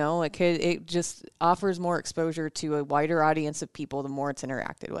up, it just offers more exposure to a wider audience of people the more it's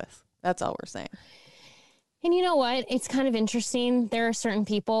interacted with. That's all we're saying. And you know what? It's kind of interesting. There are certain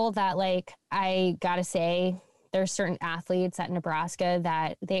people that, like, I gotta say, there's certain athletes at Nebraska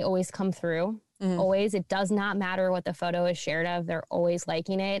that they always come through. Always. It does not matter what the photo is shared of. They're always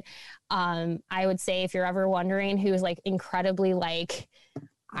liking it. I would say if you're ever wondering who's like incredibly like,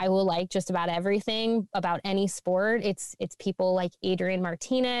 I will like just about everything about any sport, it's people like Adrian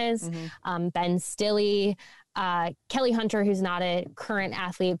Martinez, Ben Stille, Kelly Hunter, who's not a current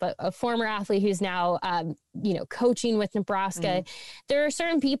athlete, but a former athlete who's now, coaching with Nebraska. There are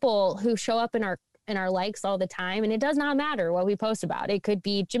certain people who show up in our likes all the time, and it does not matter what we post about. It could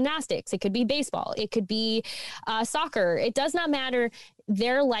be gymnastics, it could be baseball, it could be soccer. It does not matter.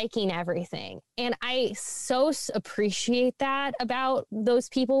 They're liking everything. And I so appreciate that about those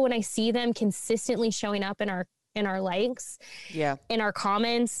people when I see them consistently showing up in our likes, in our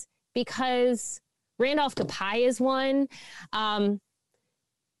comments, because Randolph Kapai is one.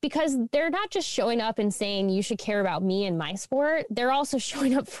 Because they're not just showing up and saying you should care about me and my sport. They're also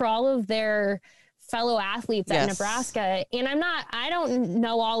showing up for all of their fellow athletes at Nebraska. And I don't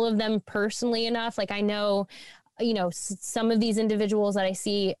know all of them personally enough. Like I know, some of these individuals that I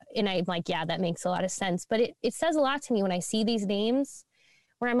see and I'm like, yeah, that makes a lot of sense. But it says a lot to me when I see these names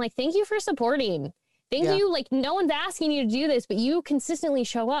where I'm like, thank you for supporting. Thank you. Like no one's asking you to do this, but you consistently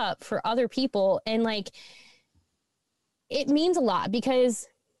show up for other people. And like, it means a lot because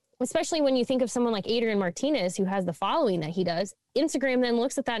especially when you think of someone like Adrian Martinez, who has the following that he does, Instagram then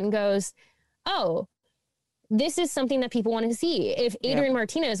looks at that and goes, oh, this is something that people want to see. If Adrian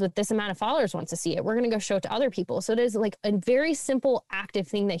Martinez with this amount of followers wants to see it, we're going to go show it to other people. So it is like a very simple active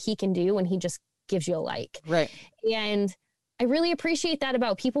thing that he can do when he just gives you a like. Right. And I really appreciate that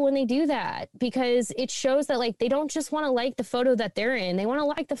about people when they do that, because it shows that like, they don't just want to like the photo that they're in. They want to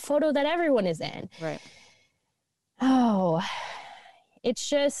like the photo that everyone is in. Right. Oh, it's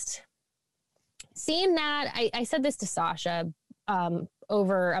just seeing that. I said this to Sasha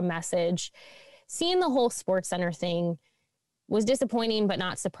over a message. Seeing the whole SportsCenter thing was disappointing, but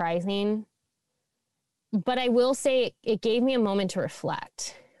not surprising. But I will say it gave me a moment to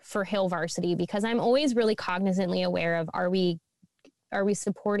reflect for Hail Varsity, because I'm always really cognizantly aware of, are we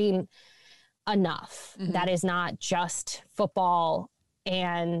supporting enough? That is not just football.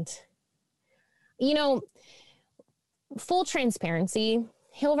 And, full transparency,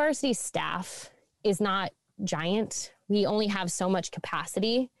 Hail Varsity staff is not giant. We only have so much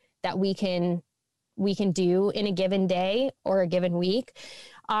capacity that we can do in a given day or a given week.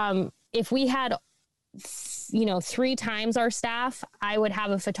 If we had, 3 times our staff, I would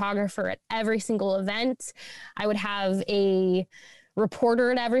have a photographer at every single event. I would have a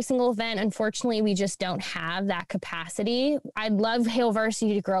reporter at every single event. Unfortunately, we just don't have that capacity. I'd love Hail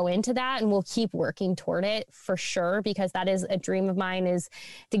Varsity to grow into that, and we'll keep working toward it for sure, because that is a dream of mine, is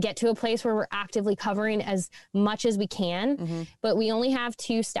to get to a place where we're actively covering as much as we can. But we only have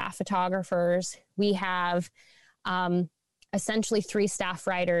 2 staff photographers. We have essentially 3 staff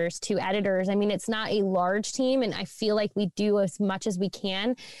writers, 2 editors. I mean, it's not a large team, and I feel like we do as much as we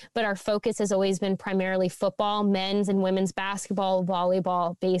can, but our focus has always been primarily football, men's and women's basketball,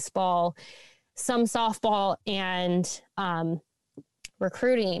 volleyball, baseball, some softball, and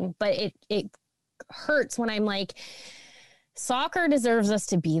recruiting. But it hurts when I'm like, soccer deserves us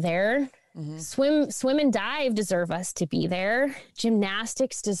to be there. Swim and dive deserve us to be there.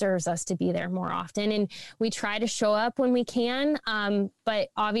 Gymnastics deserves us to be there more often. And we try to show up when we can. But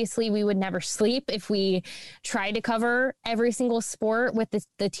obviously we would never sleep if we tried to cover every single sport with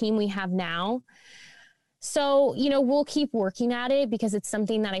the team we have now. So, you know, we'll keep working at it because it's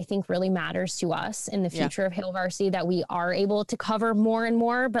something that I think really matters to us in the future of Hail Varsity, that we are able to cover more and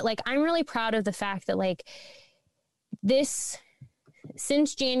more. But like, I'm really proud of the fact that like this,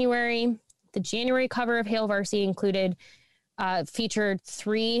 since January, the January cover of Hail Varsity featured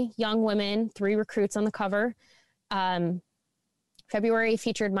 3 young women, 3 recruits on the cover. February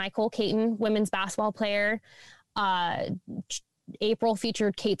featured Michael Caton, women's basketball player. April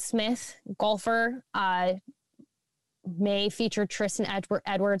featured Kate Smith, golfer. May featured Tristan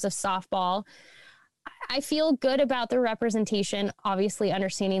Edwards of softball. I feel good about the representation, obviously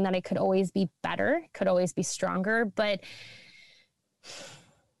understanding that it could always be better, could always be stronger, but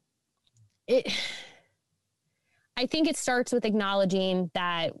I think it starts with acknowledging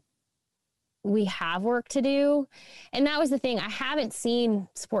that we have work to do. And that was the thing. I haven't seen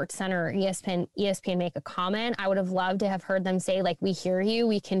SportsCenter or ESPN make a comment. I would have loved to have heard them say, like, we hear you,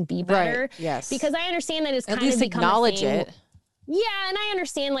 we can be better. Right. Yes. Because I understand that it's at kind least of become acknowledge a thing. it. Yeah. And I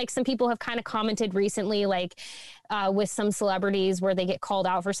understand, like, some people have kind of commented recently, like, with some celebrities where they get called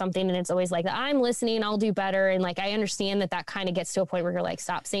out for something and it's always like, I'm listening, I'll do better. And like, I understand that kind of gets to a point where you're like,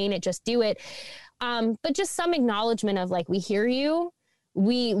 stop saying it, just do it. But just some acknowledgement of like, we hear you.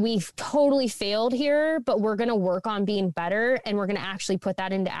 We've totally failed here, but we're going to work on being better and we're going to actually put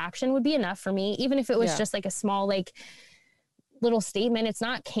that into action would be enough for me. Even if it was just like a small, like little statement, it's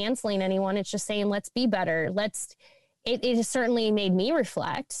not canceling anyone. It's just saying, let's be better. It has certainly made me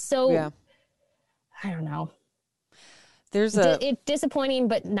reflect. So I don't know. There's it's disappointing,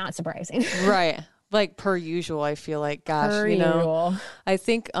 but not surprising. Right. Like per usual, I feel like, gosh, usual. I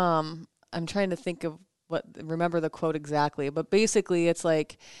think, I'm trying to think of remember the quote exactly, but basically it's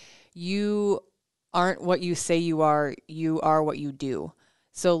like, you aren't what you say you are what you do.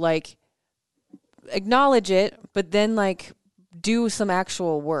 So like, acknowledge it, but then like do some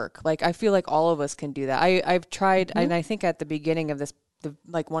actual work. Like, I feel like all of us can do that. I've tried, and I think at the beginning of this,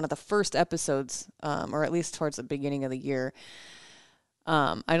 like one of the first episodes, or at least towards the beginning of the year,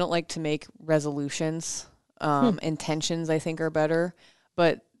 I don't like to make resolutions. Intentions I think are better,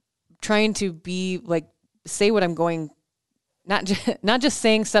 but trying to be like, say what I'm going, not just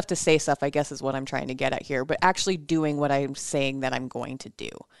saying stuff to say stuff, I guess is what I'm trying to get at here, but actually doing what I'm saying that I'm going to do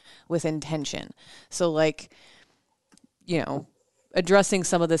with intention. So like, you know, addressing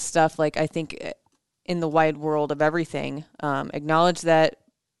some of this stuff, like I think in the wide world of everything, acknowledge that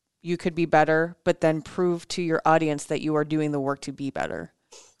you could be better, but then prove to your audience that you are doing the work to be better.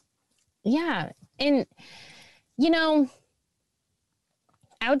 Yeah. And, you know,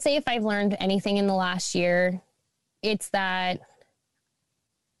 I would say if I've learned anything in the last year, it's that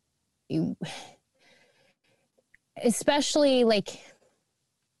especially like,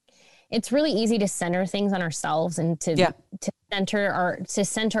 it's really easy to center things on ourselves and to center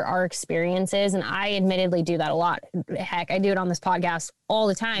our experiences. And I admittedly do that a lot. Heck, I do it on this podcast all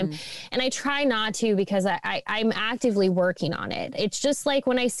the time. And I try not to, because I'm actively working on it. It's just like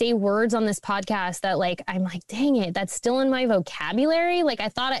when I say words on this podcast that like, I'm like, dang it, that's still in my vocabulary. Like I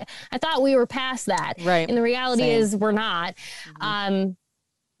thought we were past that. Right. And the reality is we're not.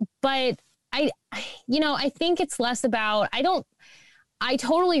 But I think it's less about, I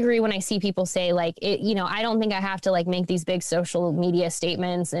totally agree when I see people say like, I don't think I have to like make these big social media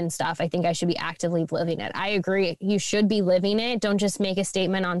statements and stuff. I think I should be actively living it. I agree. You should be living it. Don't just make a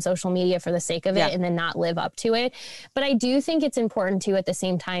statement on social media for the sake of it and then not live up to it. But I do think it's important to, at the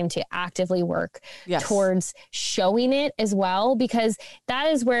same time, to actively work towards showing it as well, because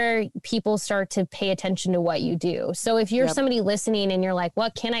that is where people start to pay attention to what you do. So if you're somebody listening and you're like,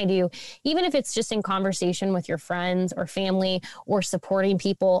 what can I do? Even if it's just in conversation with your friends or family or supporting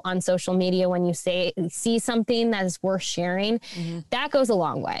people on social media, when you see something that is worth sharing, that goes a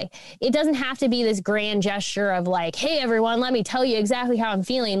long way. It doesn't have to be this grand gesture of like, hey everyone, let me tell you exactly how I'm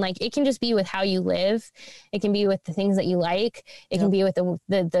feeling. Like it can just be with how you live. It can be with the things that you like. It can be with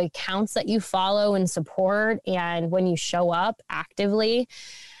the accounts that you follow and support. And when you show up actively,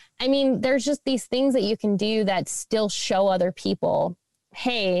 I mean, there's just these things that you can do that still show other people,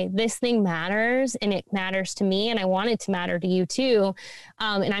 hey, this thing matters and it matters to me and I want it to matter to you too.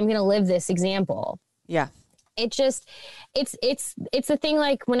 And I'm going to live this example. Yeah. It just, it's a thing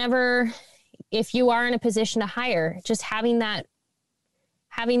like if you are in a position to hire, just having the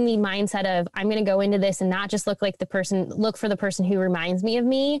mindset of, I'm going to go into this and not just look for the person who reminds me of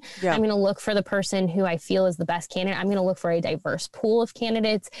me. Yeah. I'm going to look for the person who I feel is the best candidate. I'm going to look for a diverse pool of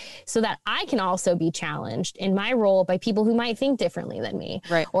candidates so that I can also be challenged in my role by people who might think differently than me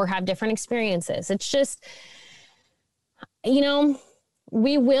or have different experiences. It's just,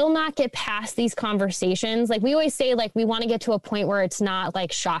 we will not get past these conversations. Like we always say, like, we want to get to a point where it's not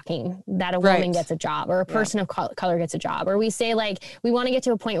like shocking that a woman gets a job or a person of color gets a job. Or we say, like, we want to get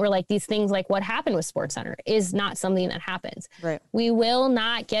to a point where like these things, like what happened with SportsCenter, is not something that happens. Right. We will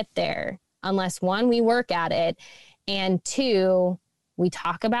not get there unless, one, we work at it, and two, we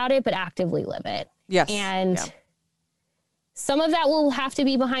talk about it, but actively live it. Yes. And some of that will have to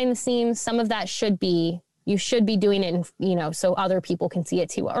be behind the scenes. Some of that you should be doing it, so other people can see it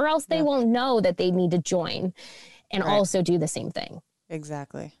too, or else they won't know that they need to join and also do the same thing.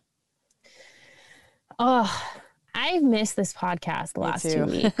 Exactly. Oh, I've missed this podcast the last 2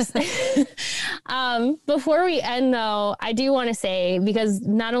 weeks. Before we end though, I do want to say, because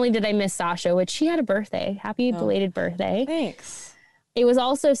not only did I miss Sasha, which she had a birthday, happy belated birthday. Thanks. It was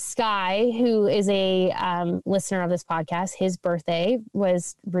also Sky, who is a listener of this podcast. His birthday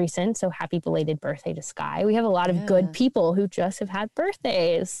was recent, so happy belated birthday to Sky. We have a lot of good people who just have had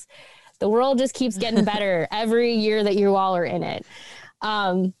birthdays. The world just keeps getting better every year that you all are in it.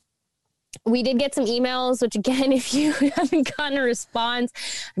 We did get some emails, which again, if you haven't gotten a response,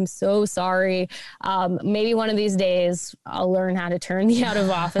 I'm so sorry. Maybe one of these days I'll learn how to turn the out of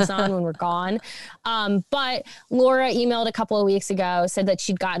office on when we're gone. But Laura emailed a couple of weeks ago, said that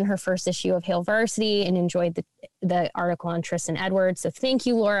she'd gotten her first issue of Hailvarsity and enjoyed the article on Tristan Edwards. So thank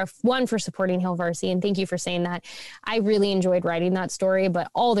you, Laura, one, for supporting Hailvarsity, and thank you for saying that. I really enjoyed writing that story,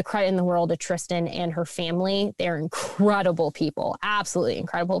 but all the credit in the world to Tristan and her family. They're incredible people, absolutely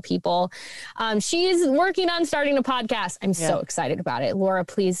incredible people. She's working on starting a podcast. I'm so excited about it. Laura,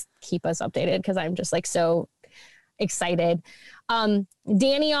 please keep us updated, because I'm just like so excited.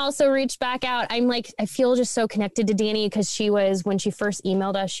 Danny also reached back out. I feel just so connected to Danny, because when she first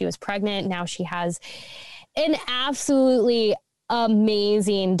emailed us, she was pregnant. Now she has an absolutely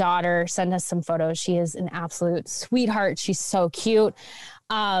amazing daughter. Send us some photos. She is an absolute sweetheart. She's so cute.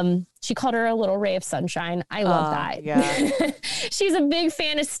 She called her a little ray of sunshine. I love that. Yeah. She's a big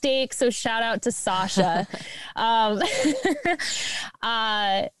fan of steak, so shout out to Sasha.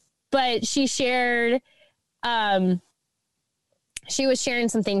 But she shared, she was sharing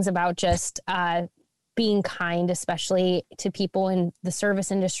some things about just being kind, especially to people in the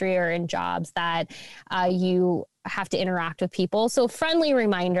service industry or in jobs that you have to interact with people. So friendly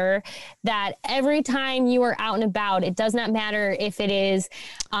reminder that every time you are out and about, it does not matter if it is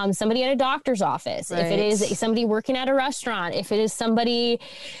somebody at a doctor's office, if it is somebody working at a restaurant, if it is somebody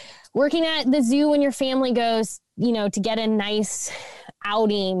working at the zoo when your family goes, to get a nice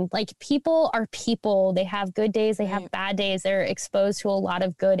outing. Like, people are people. They have good days. They have bad days. They're exposed to a lot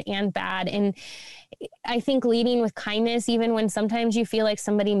of good and bad. And I think leading with kindness, even when sometimes you feel like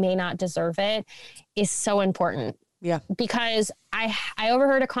somebody may not deserve it, is so important. Yeah. Because I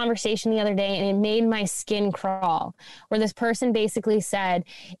overheard a conversation the other day, and it made my skin crawl, where this person basically said,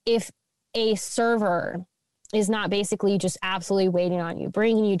 if a server is not basically just absolutely waiting on you,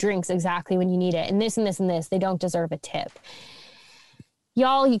 bringing you drinks exactly when you need it, and this and this and this, they don't deserve a tip.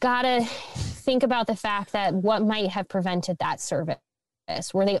 Y'all, you gotta think about the fact that what might have prevented that service.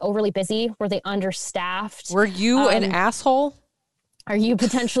 Were they overly busy? Were they understaffed? Were you an asshole? Are you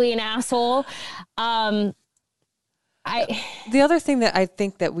potentially an asshole? The other thing that I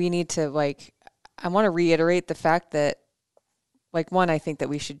think that we need to, I want to reiterate the fact that, one, I think that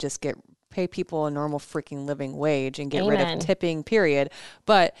we should just pay people a normal freaking living wage and get rid of tipping, period.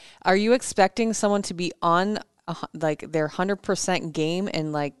 But are you expecting someone to be on their 100% game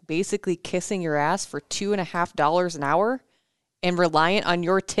and basically kissing your ass for $2.50 an hour and reliant on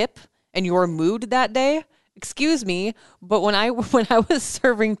your tip and your mood that day? Excuse me, but when I was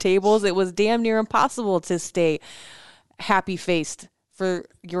serving tables, it was damn near impossible to stay happy-faced for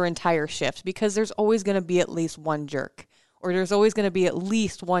your entire shift, because there's always going to be at least one jerk, or there's always going to be at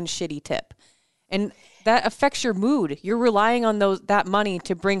least one shitty tip. And that affects your mood. You're relying on that money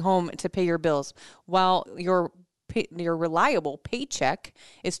to bring home to pay your bills, while your reliable paycheck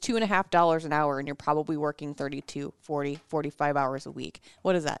is $2.50 an hour, and you're probably working 32, 40, 45 hours a week.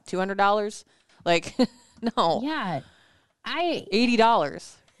 What is that? $200? No. Yeah.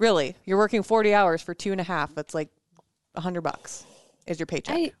 $80. Really? You're working 40 hours for 2.5. That's $100 is your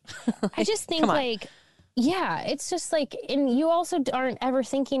paycheck. I just think it's just and you also aren't ever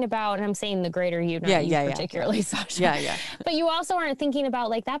thinking about, and I'm saying the greater you, not you particularly, Sasha. Yeah. But you also aren't thinking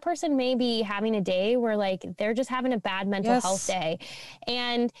about that person may be having a day where they're just having a bad mental health day,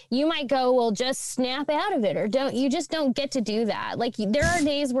 and you might go, well, just snap out of it, or you just don't get to do that. There are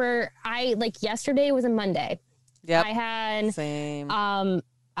days where yesterday was a Monday. Yeah. I had same.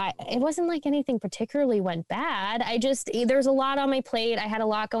 it wasn't like anything particularly went bad. There's a lot on my plate. I had a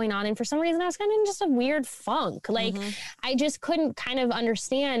lot going on. And for some reason I was kind of in just a weird funk. Like I just couldn't kind of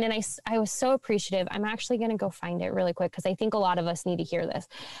understand. And I was so appreciative. I'm actually going to go find it really quick, because I think a lot of us need to hear this.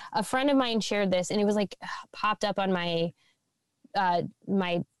 A friend of mine shared this, and it was like popped up on my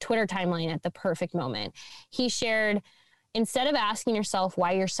Twitter timeline at the perfect moment. He shared, instead of asking yourself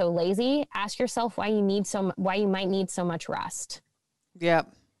why you're so lazy, ask yourself why you might need so much rest.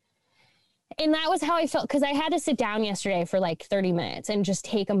 Yep. And that was how I felt, because I had to sit down yesterday for like 30 minutes and just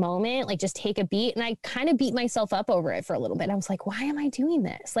take a moment, like just take a beat. And I kind of beat myself up over it for a little bit. I was like, why am I doing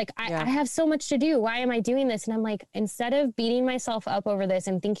this? Like, I have so much to do. Why am I doing this? And I'm like, instead of beating myself up over this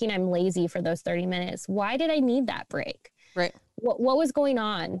and thinking I'm lazy for those 30 minutes, why did I need that break? Right. What was going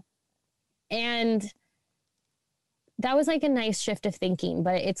on? And that was like a nice shift of thinking,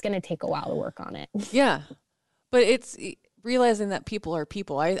 but it's going to take a while to work on it. Yeah. But it's realizing that people are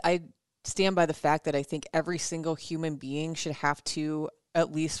people. I stand by the fact that I think every single human being should have to,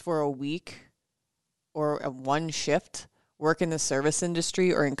 at least for a week or one shift, work in the service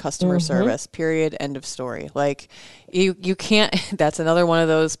industry or in customer service, period, end of story. Like you can't, that's another one of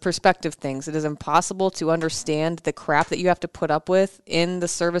those perspective things. It is impossible to understand the crap that you have to put up with in the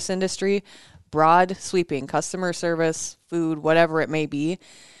service industry, broad sweeping, customer service, food, whatever it may be.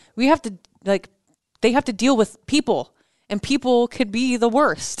 We have to, like, they have to deal with people. And people could be the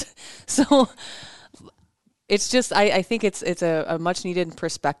worst. So it's just, I think it's a much needed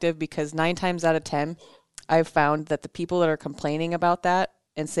perspective, because 9 times out of 10, I've found that the people that are complaining about that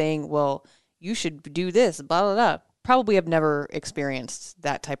and saying, well, you should do this, blah, blah, blah, probably have never experienced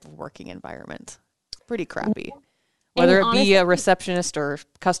that type of working environment. It's pretty crappy. Whether it be a receptionist or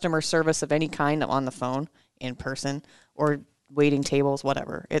customer service of any kind on the phone, in person, or waiting tables,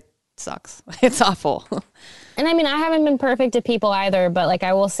 whatever. It sucks. It's awful. And I mean, I haven't been perfect to people either, but like,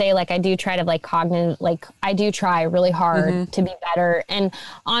 I will say, like, I do try to I do try really hard to be better. And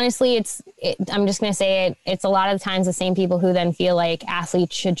honestly, I'm just going to say it. It's a lot of the times the same people who then feel like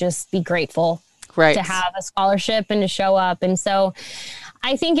athletes should just be grateful to have a scholarship and to show up. And so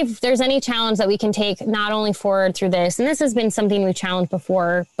I think if there's any challenge that we can take not only forward through this, and this has been something we've challenged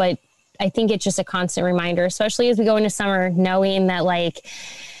before, but I think it's just a constant reminder, especially as we go into summer, knowing that, like,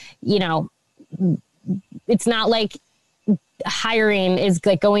 you know, it's not like hiring is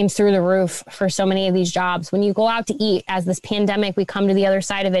like going through the roof for so many of these jobs. When you go out to eat, as this pandemic, we come to the other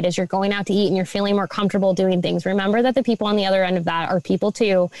side of it, as you're going out to eat and you're feeling more comfortable doing things. Remember that the people on the other end of that are people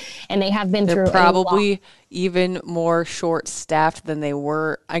too, and they have been through probably even more short-staffed than they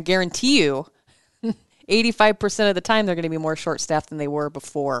were. I guarantee you 85% of the time they're going to be more short-staffed than they were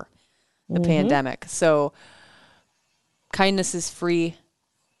before the pandemic. So kindness is free.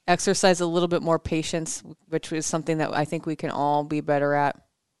 Exercise a little bit more patience, which is something that I think we can all be better at,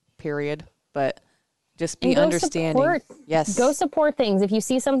 period. But just be understanding. Yes. Go support things. If you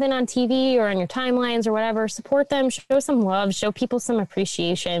see something on TV or on your timelines or whatever, support them, show some love, show people some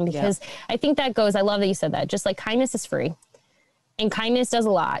appreciation, because I think that goes, I love that you said that. Just like, kindness is free and kindness does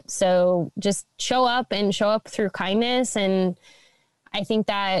a lot. So just show up through kindness. And I think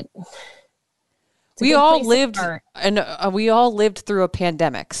that we all lived through a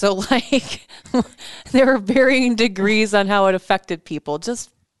pandemic. So like there are varying degrees on how it affected people. Just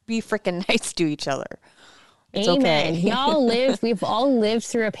be freaking nice to each other. It's Amen. Okay. We've all lived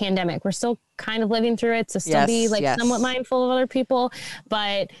through a pandemic. We're still kind of living through it. So still be somewhat mindful of other people.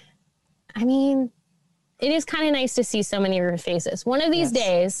 But I mean, it is kind of nice to see so many of your faces. One of these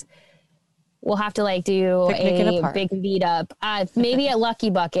days, we'll have to like do a big meetup, maybe at Lucky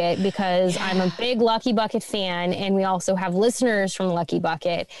Bucket, because I'm a big Lucky Bucket fan. And we also have listeners from Lucky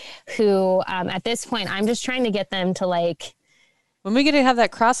Bucket who, at this point, I'm just trying to get them to like. When we get to have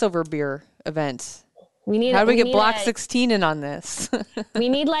that crossover beer event, how do we get Block 16 in on this? We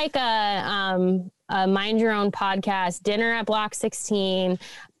need like a Mind Your Own podcast, dinner at Block 16,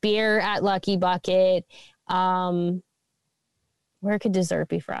 beer at Lucky Bucket. Where could dessert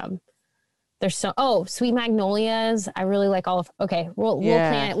be from? There's Sweet Magnolias. I really like all of. Okay, we'll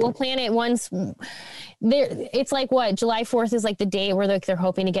plan it. We'll plan it once. It's like what, July 4th is like the date where they're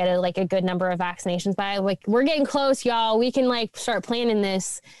hoping to get a good number of vaccinations by. Like, we're getting close, y'all. We can like start planning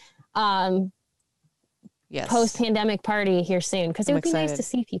this post-pandemic party here soon, because it would be nice to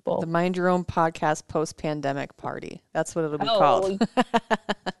see people. The Mind Your Own podcast post-pandemic party. That's what it'll be called.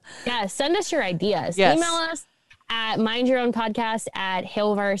 Yeah, send us your ideas. Yes. Email us at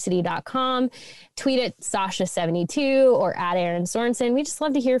mindyourownpodcast@hailvarsity.com. Tweet at Sasha72 or at Erin Sorensen. We just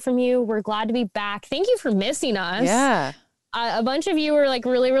love to hear from you. We're glad to be back. Thank you for missing us. Yeah. A bunch of you were like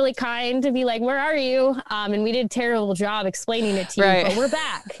really, really kind to be like, where are you? And we did a terrible job explaining it to you, but we're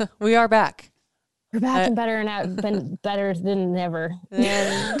back. We are back. We're back and better than ever.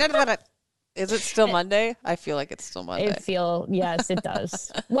 Is it still Monday? I feel like it's still Monday. Yes, it does.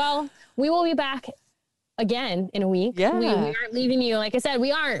 Well, we will be back again in a week. Yeah. We aren't leaving you. Like I said,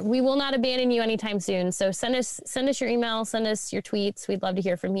 we will not abandon you anytime soon. So send us your email, send us your tweets. We'd love to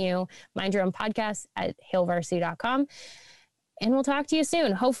hear from you. Mind Your Own Podcast at hailvarsity.com. And we'll talk to you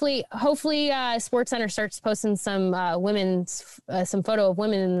soon. Hopefully, SportsCenter starts posting some some photo of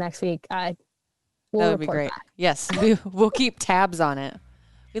women in the next week. That would be great. Back. Yes, we'll keep tabs on it.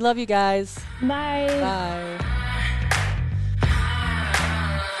 We love you guys. Bye. Bye.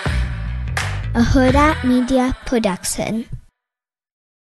 A Huda Media Production.